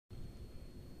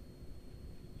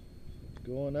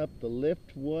Going up the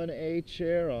Lift 1A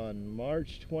chair on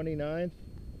March 29th,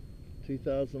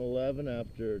 2011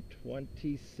 after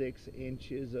 26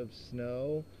 inches of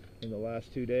snow in the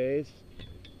last 2 days.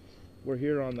 We're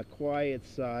here on the quiet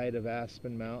side of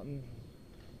Aspen Mountain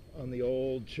on the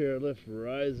old chairlift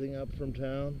rising up from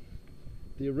town.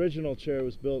 The original chair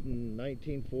was built in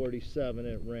 1947.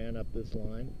 It ran up this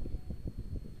line.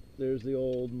 There's the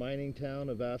old mining town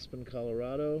of Aspen,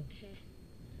 Colorado.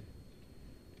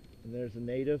 And there's a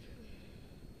native.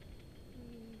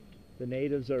 The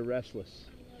natives are restless.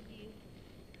 I love you.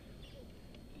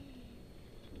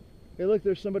 Hey, look,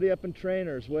 there's somebody up in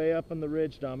trainers way up on the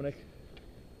ridge, Dominic.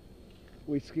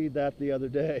 We skied that the other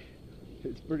day.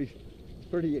 It's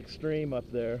pretty extreme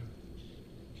up there.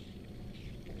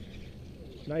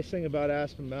 Nice thing about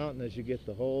Aspen Mountain is you get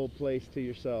the whole place to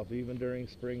yourself, even during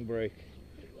spring break.